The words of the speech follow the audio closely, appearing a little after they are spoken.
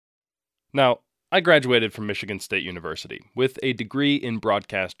Now, I graduated from Michigan State University with a degree in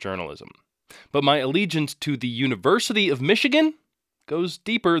broadcast journalism. But my allegiance to the University of Michigan goes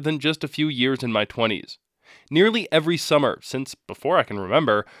deeper than just a few years in my 20s. Nearly every summer, since before I can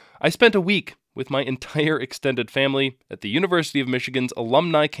remember, I spent a week with my entire extended family at the University of Michigan's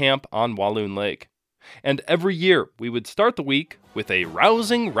alumni camp on Walloon Lake. And every year, we would start the week with a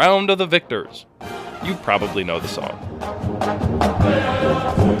rousing round of the victors. You probably know the song.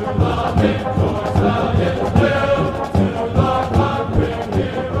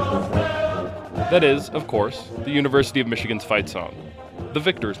 That is, of course, the University of Michigan's fight song, the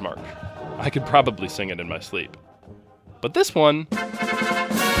Victor's March. I could probably sing it in my sleep. But this one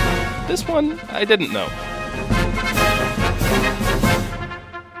I didn't know.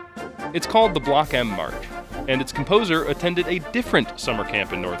 It's called the Block M March, and its composer attended a different summer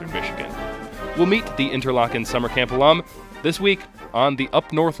camp in northern Michigan. We'll meet the Interlochen Summer Camp alum this week on the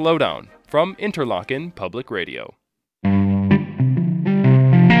Up North Lowdown from Interlochen Public Radio.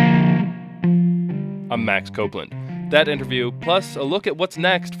 I'm Max Copeland. That interview, plus a look at what's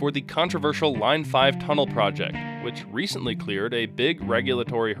next for the controversial Line 5 tunnel project, which recently cleared a big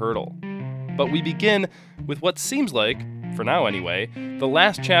regulatory hurdle. But we begin with what seems like, for now anyway, the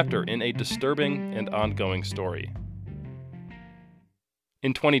last chapter in a disturbing and ongoing story.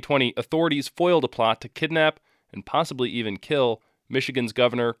 In 2020, authorities foiled a plot to kidnap and possibly even kill Michigan's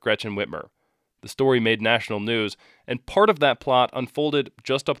Governor Gretchen Whitmer. The story made national news, and part of that plot unfolded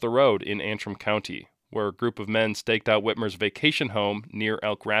just up the road in Antrim County, where a group of men staked out Whitmer's vacation home near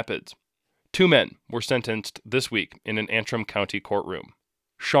Elk Rapids. 2 men were sentenced this week in an Antrim County courtroom.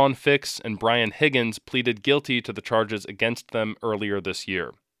 Sean Fix and Brian Higgins pleaded guilty to the charges against them earlier this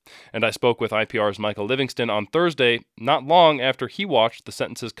year. And I spoke with IPR's Michael Livingston on Thursday, not long after he watched the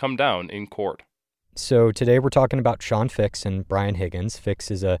sentences come down in court. So today we're talking about Sean Fix and Brian Higgins.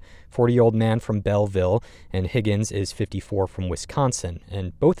 Fix is a 40-year-old man from Belleville, and Higgins is 54 from Wisconsin.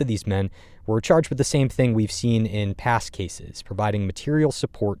 And both of these men were charged with the same thing we've seen in past cases, providing material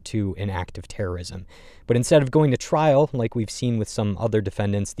support to an act of terrorism. But instead of going to trial, like we've seen with some other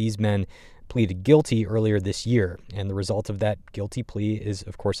defendants, these men pleaded guilty earlier this year. And the result of that guilty plea is,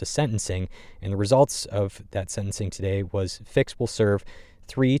 of course, a sentencing. And the results of that sentencing today was Fix will serve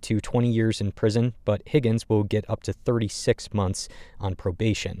 3 to 20 years in prison, but Higgins will get up to 36 months on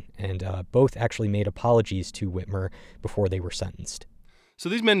probation. And both actually made apologies to Whitmer before they were sentenced. So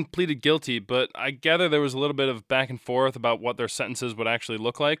these men pleaded guilty, but I gather there was a little bit of back and forth about what their sentences would actually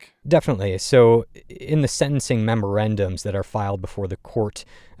look like? Definitely. So in the sentencing memorandums that are filed before the court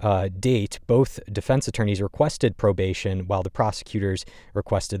date, both defense attorneys requested probation while the prosecutors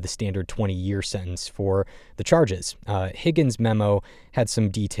requested the standard 20-year sentence for the charges. Higgins' memo had some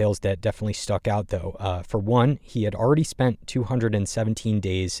details that definitely stuck out, though. For one, he had already spent 217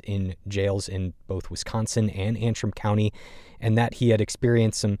 days in jails in both Wisconsin and Antrim County, and that he had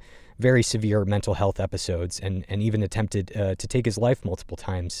experienced some very severe mental health episodes and even attempted to take his life multiple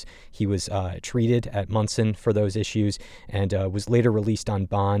times. He was treated at Munson for those issues and was later released on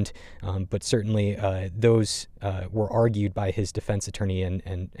bond, but certainly those were argued by his defense attorney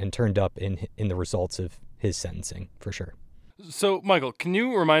and turned up in the results of his sentencing, for sure. So, Michael, can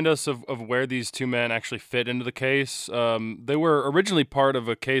you remind us of where these 2 men actually fit into the case? They were originally part of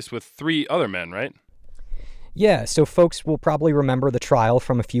a case with 3 other men, right? Yeah, so folks will probably remember the trial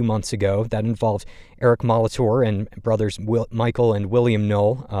from a few months ago that involved Eric Molitor and brothers Michael and William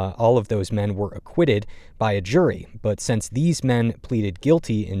Knoll. All of those men were acquitted by a jury, but since these men pleaded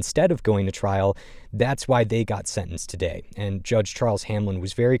guilty instead of going to trial, that's why they got sentenced today. And Judge Charles Hamlin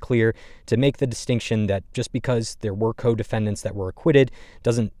was very clear to make the distinction that just because there were co-defendants that were acquitted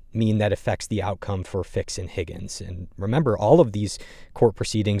doesn't mean that affects the outcome for Fix and Higgins. And remember, all of these court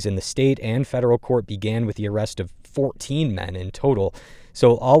proceedings in the state and federal court began with the arrest of 14 men in total.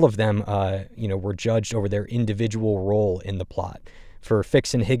 So all of them, were judged over their individual role in the plot. For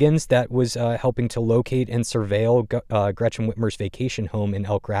Fix and Higgins, that was helping to locate and surveil Gretchen Whitmer's vacation home in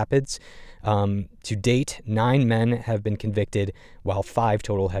Elk Rapids. To date, 9 men have been convicted, while 5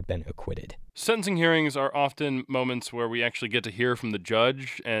 total have been acquitted. Sentencing hearings are often moments where we actually get to hear from the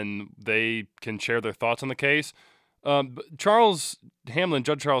judge and they can share their thoughts on the case. Judge Charles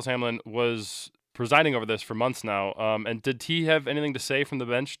Hamlin was presiding over this for months now. And did he have anything to say from the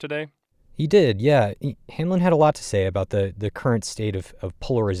bench today? He did, yeah. Hamlin had a lot to say about the current state of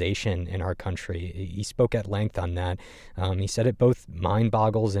polarization in our country. He spoke at length on that. He said it both mind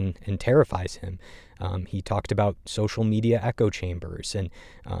boggles and terrifies him. He talked about social media echo chambers and,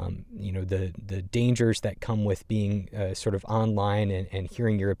 the dangers that come with being sort of online and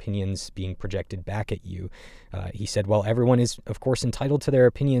hearing your opinions being projected back at you. He said, while everyone is, of course, entitled to their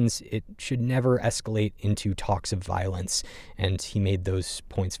opinions, it should never escalate into talks of violence. And he made those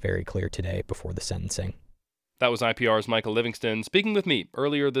points very clear today before the sentencing. That was IPR's Michael Livingston speaking with me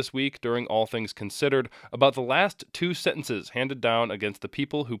earlier this week during All Things Considered about the last two sentences handed down against the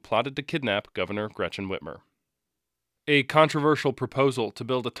people who plotted to kidnap Governor Gretchen Whitmer. A controversial proposal to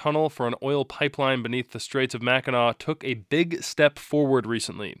build a tunnel for an oil pipeline beneath the Straits of Mackinac took a big step forward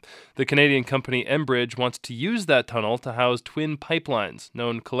recently. The Canadian company Enbridge wants to use that tunnel to house twin pipelines,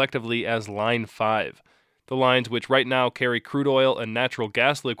 known collectively as Line 5. The lines, which right now carry crude oil and natural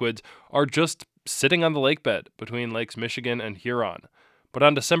gas liquids, are just sitting on the lakebed between Lakes Michigan and Huron. But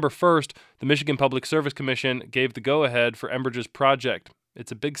on December 1st, the Michigan Public Service Commission gave the go-ahead for Enbridge's project.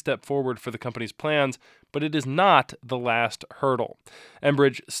 It's a big step forward for the company's plans, but it is not the last hurdle.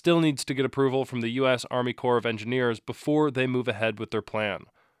 Enbridge still needs to get approval from the U.S. Army Corps of Engineers before they move ahead with their plan.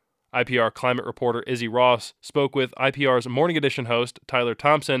 IPR climate reporter Izzy Ross spoke with IPR's Morning Edition host Tyler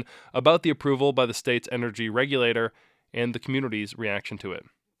Thompson about the approval by the state's energy regulator and the community's reaction to it.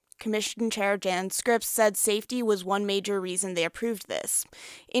 Commission Chair Jan Scripps said safety was one major reason they approved this.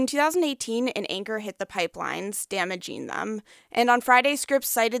 In 2018, an anchor hit the pipelines, damaging them, and on Friday, Scripps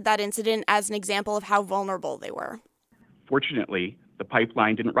cited that incident as an example of how vulnerable they were. Fortunately, the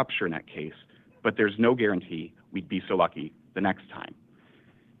pipeline didn't rupture in that case, but there's no guarantee we'd be so lucky the next time.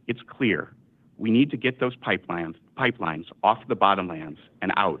 It's clear we need to get those pipelines off the bottomlands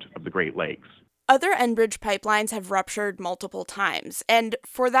and out of the Great Lakes. Other Enbridge pipelines have ruptured multiple times, and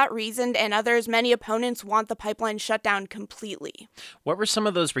for that reason and others, many opponents want the pipeline shut down completely. What were some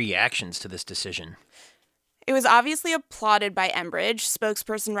of those reactions to this decision? It was obviously applauded by Enbridge.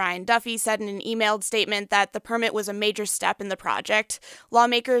 Spokesperson Ryan Duffy said in an emailed statement that the permit was a major step in the project.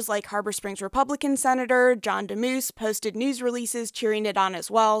 Lawmakers like Harbor Springs Republican Senator John DeMoose posted news releases cheering it on as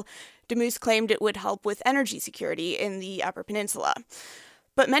well. DeMoose claimed it would help with energy security in the Upper Peninsula.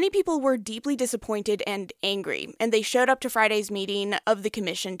 But many people were deeply disappointed and angry, and they showed up to Friday's meeting of the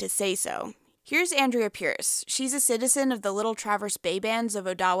commission to say so. Here's Andrea Pierce. She's a citizen of the Little Traverse Bay Bands of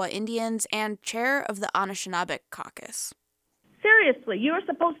Odawa Indians and chair of the Anishinaabe Caucus. Seriously, you're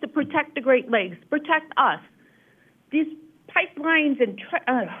supposed to protect the Great Lakes, protect us. These pipelines and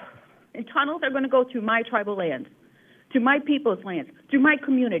tunnels are going to go through my tribal lands, to my people's lands, through my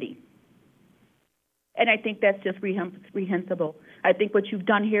community. And I think that's just reprehensible. I think what you've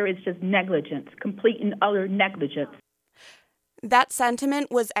done here is just negligence, complete and utter negligence. That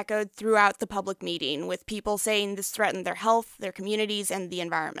sentiment was echoed throughout the public meeting, with people saying this threatened their health, their communities, and the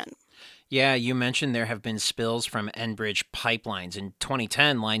environment. Yeah, you mentioned there have been spills from Enbridge pipelines. In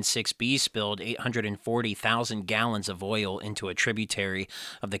 2010, Line 6B spilled 840,000 gallons of oil into a tributary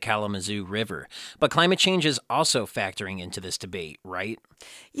of the Kalamazoo River. But climate change is also factoring into this debate, right?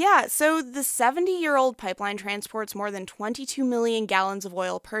 Yeah, so the 70-year-old pipeline transports more than 22 million gallons of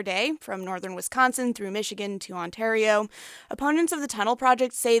oil per day from northern Wisconsin through Michigan to Ontario. Opponents of the tunnel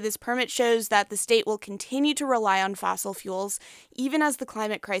project say this permit shows that the state will continue to rely on fossil fuels even as the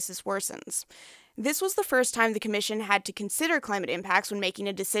climate crisis worsens. This was the first time the commission had to consider climate impacts when making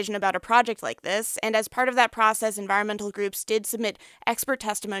a decision about a project like this, and as part of that process, environmental groups did submit expert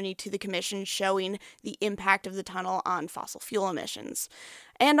testimony to the commission showing the impact of the tunnel on fossil fuel emissions.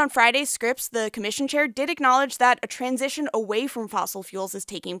 And on Friday, Scripps, the commission chair, did acknowledge that a transition away from fossil fuels is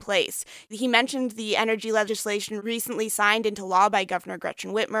taking place. He mentioned the energy legislation recently signed into law by Governor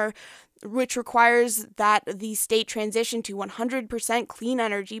Gretchen Whitmer, which requires that the state transition to 100% clean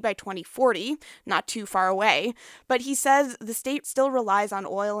energy by 2040, not too far away. But he says the state still relies on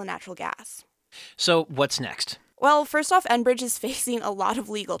oil and natural gas. So what's next? Well, first off, Enbridge is facing a lot of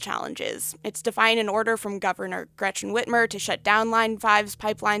legal challenges. It's defying an order from Governor Gretchen Whitmer to shut down Line 5's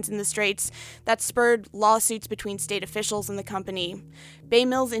pipelines in the Straits that spurred lawsuits between state officials and the company. Bay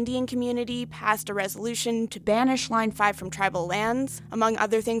Mills Indian community passed a resolution to banish Line 5 from tribal lands. Among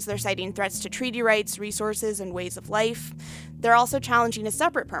other things, they're citing threats to treaty rights, resources, and ways of life. They're also challenging a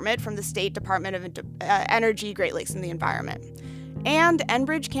separate permit from the State Department of Energy, Great Lakes, and the Environment. And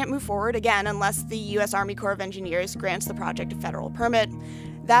Enbridge can't move forward again unless the U.S. Army Corps of Engineers grants the project a federal permit.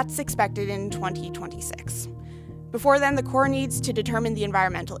 That's expected in 2026. Before then, the Corps needs to determine the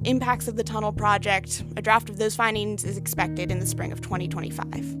environmental impacts of the tunnel project. A draft of those findings is expected in the spring of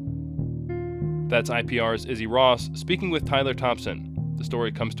 2025. That's IPR's Izzy Ross speaking with Tyler Thompson. The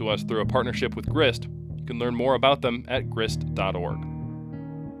story comes to us through a partnership with Grist. You can learn more about them at grist.org.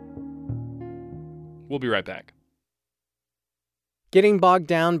 We'll be right back. Getting bogged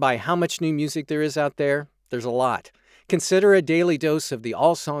down by how much new music there is out there? There's a lot. Consider a daily dose of the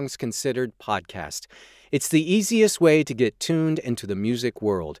All Songs Considered podcast. It's the easiest way to get tuned into the music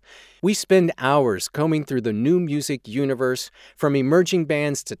world. We spend hours combing through the new music universe, from emerging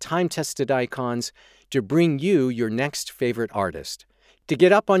bands to time-tested icons, to bring you your next favorite artist. To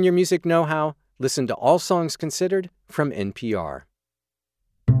get up on your music know-how, listen to All Songs Considered from NPR.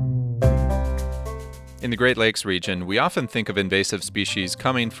 In the Great Lakes region, we often think of invasive species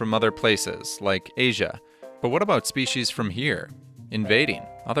coming from other places, like Asia. But what about species from here, invading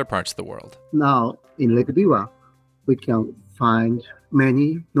other parts of the world? Now, in Lake Biwa, we can find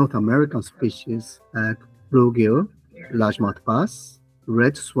many North American species like bluegill, largemouth bass,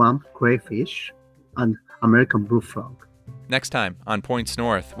 red swamp crayfish, and American bullfrog. Next time on Points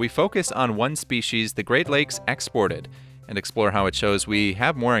North, we focus on one species the Great Lakes exported and explore how it shows we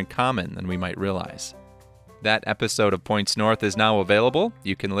have more in common than we might realize. That episode of Points North is now available.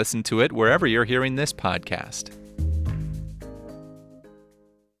 You can listen to it wherever you're hearing this podcast.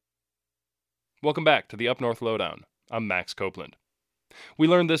 Welcome back to the Up North Lowdown. I'm Max Copeland. We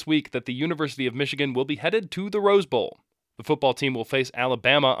learned this week that the University of Michigan will be headed to the Rose Bowl. The football team will face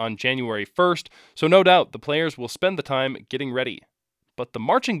Alabama on January 1st, so no doubt the players will spend the time getting ready. But the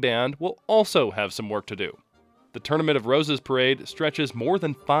marching band will also have some work to do. The Tournament of Roses parade stretches more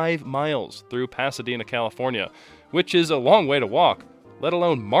than 5 miles through Pasadena, California, which is a long way to walk, let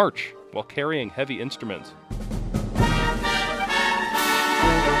alone march while carrying heavy instruments.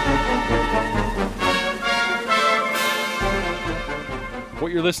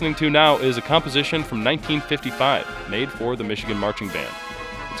 What you're listening to now is a composition from 1955 made for the Michigan Marching Band.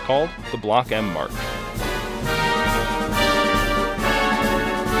 It's called the Block M March.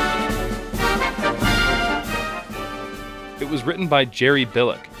 It was written by Jerry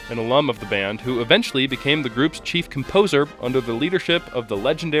Bilik, an alum of the band who eventually became the group's chief composer under the leadership of the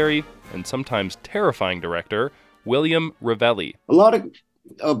legendary and sometimes terrifying director, William Ravelli. A lot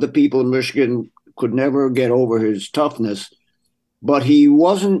of the people in Michigan could never get over his toughness, but it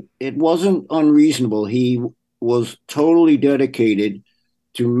wasn't unreasonable. He was totally dedicated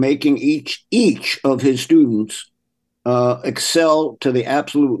to making each of his students excel to the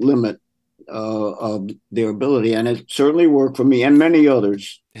absolute limit of their ability, and it certainly worked for me and many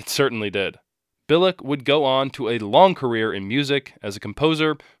others. It certainly did. Bilik would go on to a long career in music as a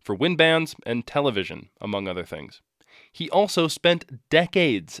composer for wind bands and television, among other things. He also spent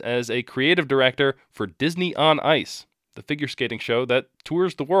decades as a creative director for Disney on Ice, the figure skating show that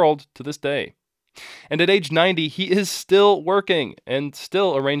tours the world to this day. And at age 90, he is still working and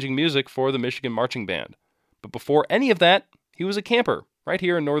still arranging music for the Michigan Marching Band. But before any of that, he was a camper right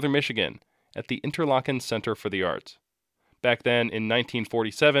here in northern Michigan at the Interlochen Center for the Arts. Back then, in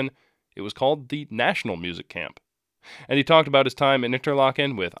 1947, it was called the National Music Camp. And he talked about his time in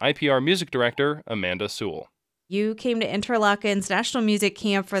Interlochen with IPR music director Amanda Sewell. You came to Interlochen's National Music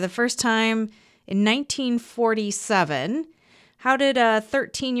Camp for the first time in 1947. How did a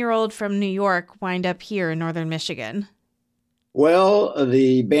 13-year-old from New York wind up here in northern Michigan? Well,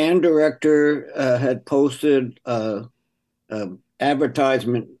 the band director had posted an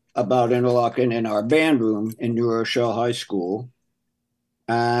advertisement about Interlochen in our band room in New Rochelle High School.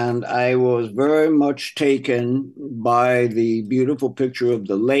 And I was very much taken by the beautiful picture of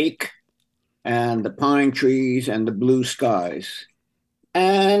the lake and the pine trees and the blue skies.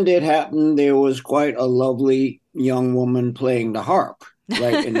 And it happened there was quite a lovely young woman playing the harp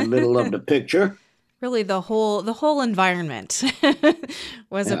right in the middle of the picture. Really, the whole environment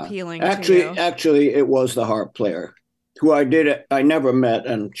was appealing to you. Actually, it was the harp player who I never met,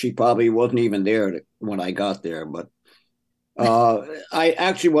 and she probably wasn't even there when I got there. But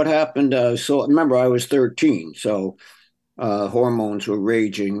what happened, remember I was 13, so hormones were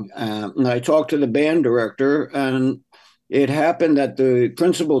raging. And I talked to the band director, and it happened that the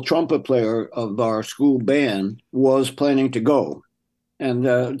principal trumpet player of our school band was planning to go. And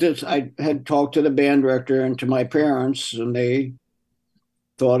I had talked to the band director and to my parents, and they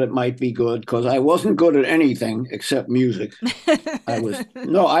thought it might be good because I wasn't good at anything except music. I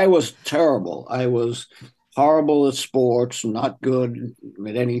was terrible. I was horrible at sports, not good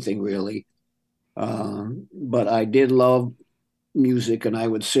at anything really. But I did love music, and I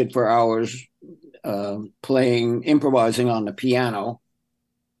would sit for hours improvising on the piano.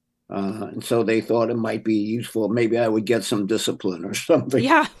 And so they thought it might be useful. Maybe I would get some discipline or something.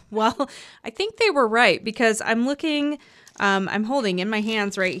 Yeah, well, I think they were right because I'm looking, I'm holding in my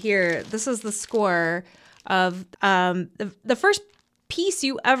hands right here. This is the score of the first piece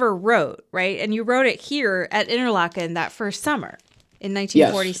you ever wrote, right? And you wrote it here at Interlochen that first summer in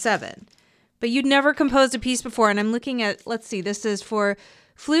 1947. Yes. But you'd never composed a piece before, and I'm looking at, let's see, this is for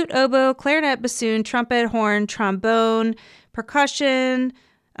flute, oboe, clarinet, bassoon, trumpet, horn, trombone, percussion,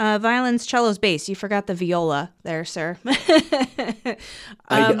 violins, cellos, bass. You forgot the viola there, sir.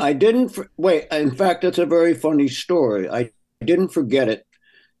 I didn't, wait, in fact, that's a very funny story. I didn't forget it.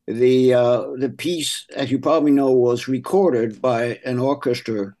 The piece, as you probably know, was recorded by an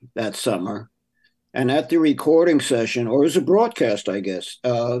orchestra that summer. And at the recording session, or as a broadcast, I guess,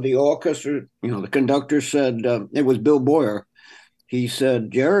 the orchestra, the conductor said, it was Bill Boyer. He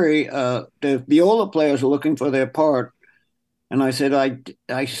said, Jerry, the viola players are looking for their part. And I said,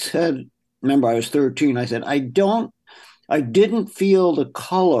 I said, remember, I was 13. I said, I didn't feel the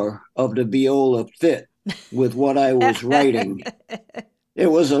color of the viola fit with what I was writing. It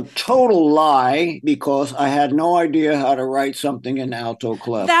was a total lie because I had no idea how to write something in alto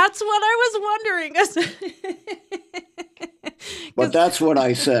clef. That's what I was wondering. But that's what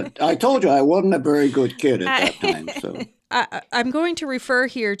I said. I told you I wasn't a very good kid at that time. So I'm going to refer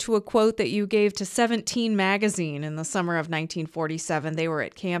here to a quote that you gave to 17 magazine in the summer of 1947. They were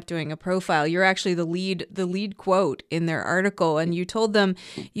at camp doing a profile. You're actually the lead quote in their article, and you told them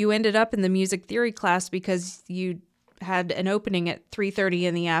you ended up in the music theory class because you had an opening at 3:30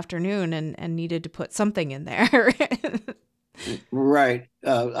 in the afternoon and needed to put something in there. Right.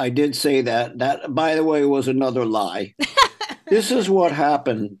 I did say that. That, by the way, was another lie. This is what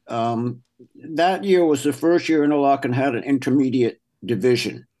happened. That year was the first year Interlochen had an intermediate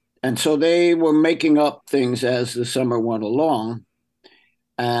division. And so they were making up things as the summer went along.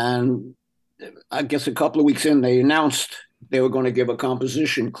 And I guess a couple of weeks in, they announced they were going to give a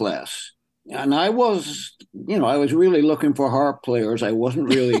composition class. And I was really looking for harp players. I wasn't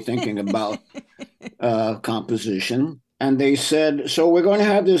really thinking about composition. And they said, so we're going to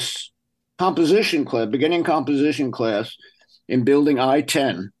have this composition class, beginning composition class in building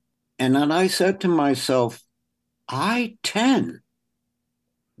I-10. And then I said to myself, I-10?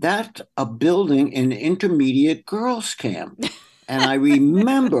 That's a building in intermediate girls' camp. And I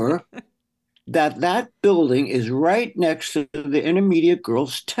remember that building is right next to the intermediate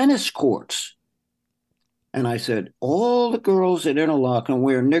girls' tennis courts. And I said, all the girls at Interlochen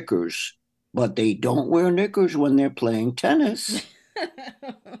wear knickers, but they don't wear knickers when they're playing tennis.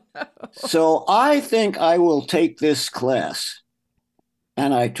 So I think I will take this class.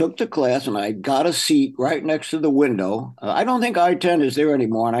 And I took the class and I got a seat right next to the window. I don't think I-10 is there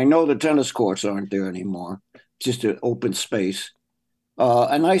anymore. And I know the tennis courts aren't there anymore. It's just an open space.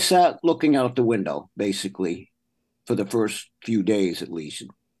 And I sat looking out the window, basically, for the first few days at least.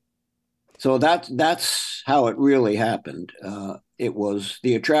 So that's how it really happened.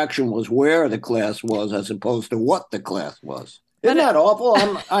 The attraction was where the class was as opposed to what the class was. Isn't that awful?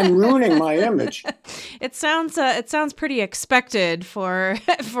 I'm ruining my image. It sounds pretty expected for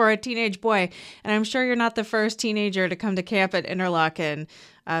a teenage boy, and I'm sure you're not the first teenager to come to camp at Interlochen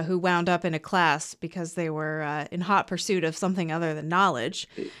who wound up in a class because they were in hot pursuit of something other than knowledge.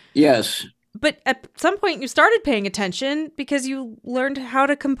 Yes. But at some point you started paying attention because you learned how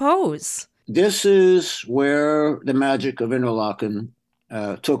to compose. This is where the magic of Interlochen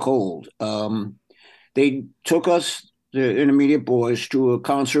took hold. They took us, the intermediate boys, to a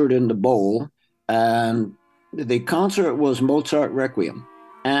concert in the Bowl, and the concert was Mozart Requiem.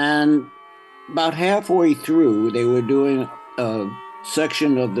 And about halfway through, they were doing a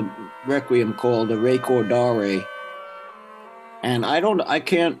section of the Requiem called the Ricordare. And I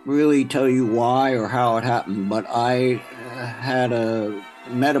can't really tell you why or how it happened, but I had a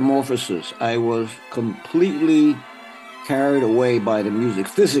metamorphosis. I was completely carried away by the music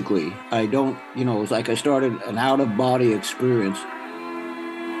physically. It was like I started an out-of-body experience.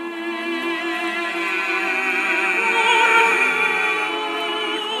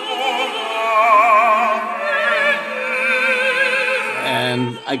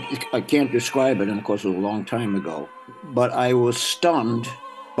 And I can't describe it, and of course it was a long time ago, but I was stunned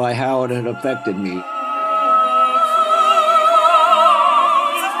by how it had affected me.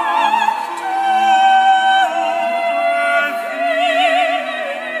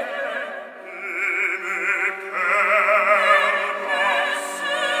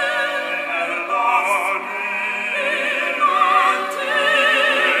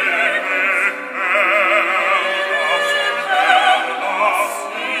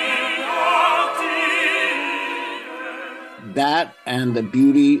 That and the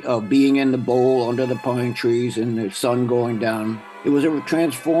beauty of being in the bowl under the pine trees and the sun going down. It was a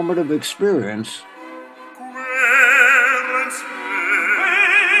transformative experience.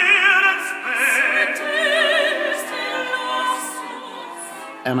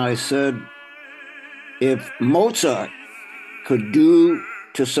 And I said, if Mozart could do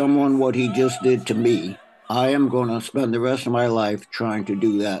to someone what he just did to me, I am going to spend the rest of my life trying to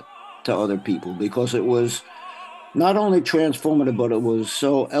do that to other people, because it was not only transformative, but it was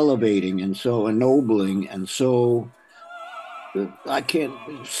so elevating and so ennobling and so,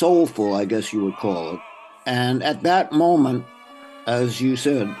 soulful, I guess you would call it. And at that moment, as you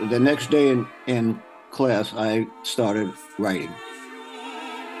said, the next day in class, I started writing.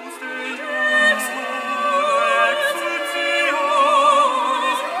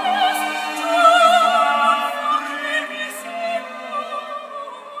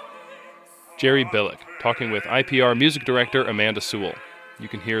 Jerry Bilik talking with IPR music director Amanda Sewell. You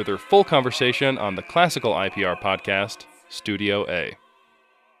can hear their full conversation on the classical IPR podcast, Studio A.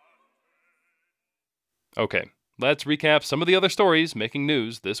 Okay, let's recap some of the other stories making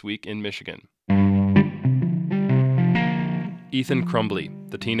news this week in Michigan. Ethan Crumbley,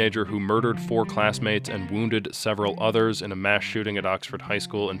 the teenager who murdered 4 classmates and wounded several others in a mass shooting at Oxford High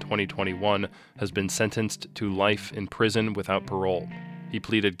School in 2021, has been sentenced to life in prison without parole. He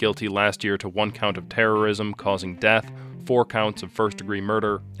pleaded guilty last year to 1 count of terrorism causing death, 4 counts of first-degree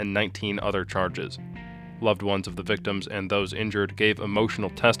murder, and 19 other charges. Loved ones of the victims and those injured gave emotional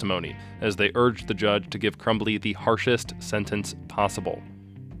testimony as they urged the judge to give Crumbley the harshest sentence possible.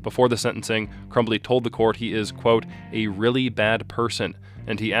 Before the sentencing, Crumbley told the court he is, quote, a really bad person,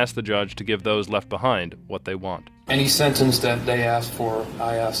 and he asked the judge to give those left behind what they want. Any sentence that they ask for,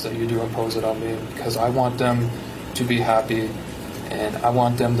 I ask that you do impose it on me, because I want them to be happy, and I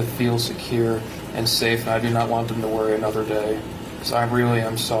want them to feel secure and safe, and I do not want them to worry another day. So I really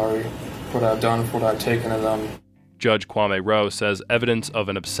am sorry for what I've done, for what I've taken of them. Judge Kwame Rowe says evidence of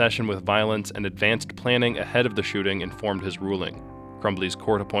an obsession with violence and advanced planning ahead of the shooting informed his ruling. Crumbley's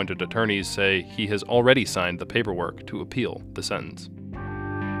court-appointed attorneys say he has already signed the paperwork to appeal the sentence.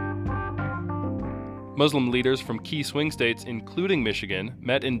 Muslim leaders from key swing states, including Michigan,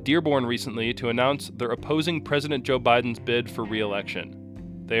 met in Dearborn recently to announce they're opposing President Joe Biden's bid for re-election.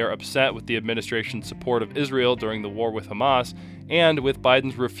 They are upset with the administration's support of Israel during the war with Hamas and with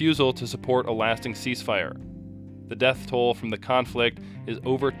Biden's refusal to support a lasting ceasefire. The death toll from the conflict is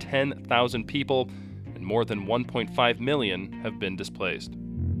over 10,000 people, and more than 1.5 million have been displaced.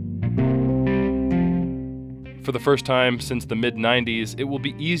 For the first time since the mid-90s, it will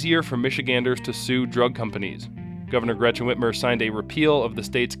be easier for Michiganders to sue drug companies. Governor Gretchen Whitmer signed a repeal of the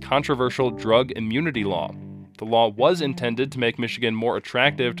state's controversial drug immunity law. The law was intended to make Michigan more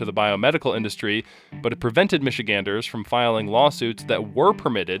attractive to the biomedical industry, but it prevented Michiganders from filing lawsuits that were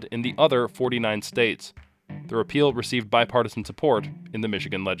permitted in the other 49 states. The repeal received bipartisan support in the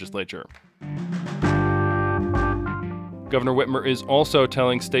Michigan legislature. Governor Whitmer is also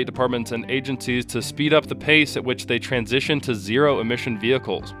telling state departments and agencies to speed up the pace at which they transition to zero-emission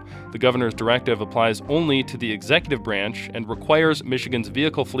vehicles. The governor's directive applies only to the executive branch and requires Michigan's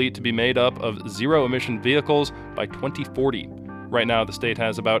vehicle fleet to be made up of zero-emission vehicles by 2040. Right now, the state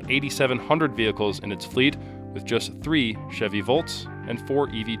has about 8,700 vehicles in its fleet, with just 3 Chevy Volts and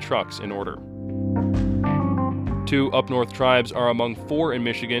 4 EV trucks in order. 2 up north tribes are among 4 in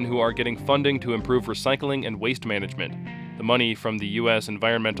Michigan who are getting funding to improve recycling and waste management. The money from the U.S.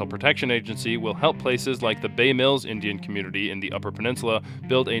 Environmental Protection Agency will help places like the Bay Mills Indian community in the Upper Peninsula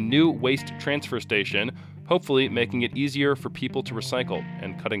build a new waste transfer station, hopefully making it easier for people to recycle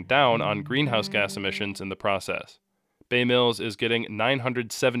and cutting down on greenhouse gas emissions in the process. Bay Mills is getting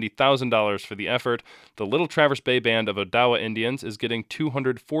 $970,000 for the effort. The Little Traverse Bay Band of Odawa Indians is getting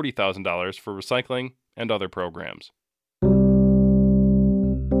 $240,000 for recycling and other programs.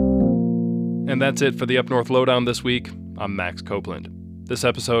 And that's it for the Up North Lowdown this week. I'm Max Copeland. This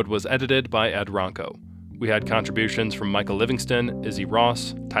episode was edited by Ed Ronco. We had contributions from Michael Livingston, Izzy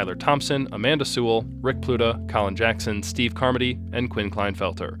Ross, Tyler Thompson, Amanda Sewell, Rick Pluta, Colin Jackson, Steve Carmody, and Quinn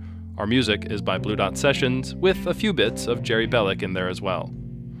Kleinfelter. Our music is by Blue Dot Sessions, with a few bits of Jerry Bilik in there as well.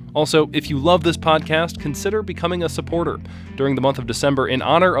 Also, if you love this podcast, consider becoming a supporter. During the month of December, in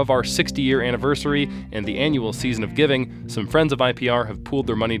honor of our 60-year anniversary and the annual season of giving, some friends of IPR have pooled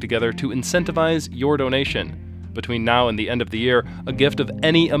their money together to incentivize your donation. Between now and the end of the year, a gift of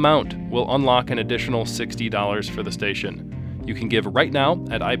any amount will unlock an additional $60 for the station. You can give right now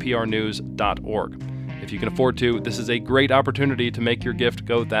at iprnews.org. If you can afford to, this is a great opportunity to make your gift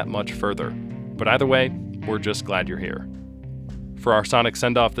go that much further. But either way, we're just glad you're here. For our Sonic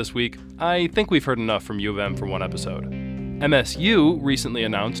send-off this week, I think we've heard enough from U of M for one episode. MSU recently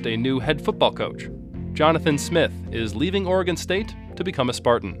announced a new head football coach. Jonathan Smith is leaving Oregon State to become a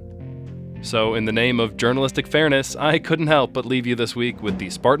Spartan. So in the name of journalistic fairness, I couldn't help but leave you this week with the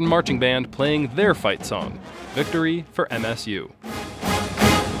Spartan Marching Band playing their fight song, Victory for MSU.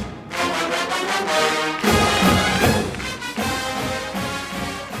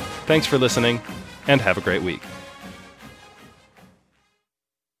 Thanks for listening, and have a great week.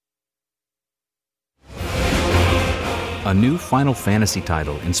 A new Final Fantasy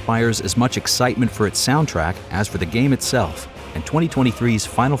title inspires as much excitement for its soundtrack as for the game itself, and 2023's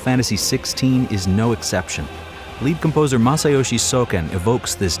Final Fantasy XVI is no exception. Lead composer Masayoshi Soken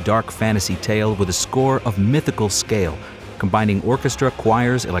evokes this dark fantasy tale with a score of mythical scale, combining orchestra,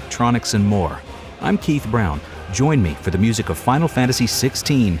 choirs, electronics, and more. I'm Keith Brown. Join me for the music of Final Fantasy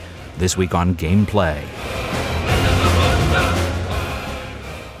XVI this week on Gameplay.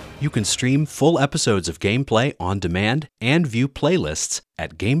 You can stream full episodes of Gameplay on demand and view playlists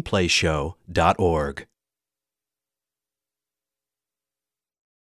at gameplayshow.org.